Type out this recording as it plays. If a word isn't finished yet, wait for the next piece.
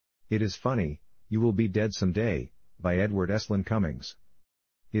It is funny, you will be dead someday, by Estlin Cummings.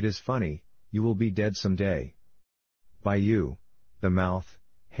 It is funny, you will be dead someday. By you, the mouth,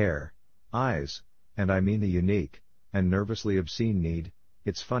 hair, eyes, and I mean the unique, and nervously obscene need,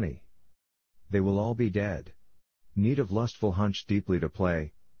 it's funny. They will all be dead. Need of lustful hunch deeply to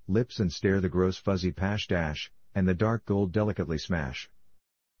play, lips and stare the gross fuzzy pash dash, and the dark gold delicately smash.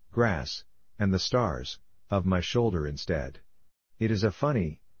 Grass, and the stars, of my shoulder instead. It is a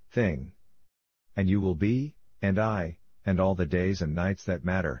funny thing. And you will be, and I, and all the days and nights that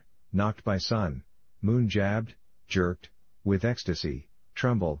matter, knocked by sun, moon jabbed, jerked, with ecstasy,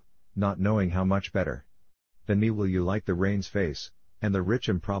 tremble, not knowing how much better than me will you like the rain's face, and the rich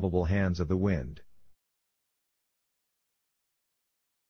improbable hands of the wind.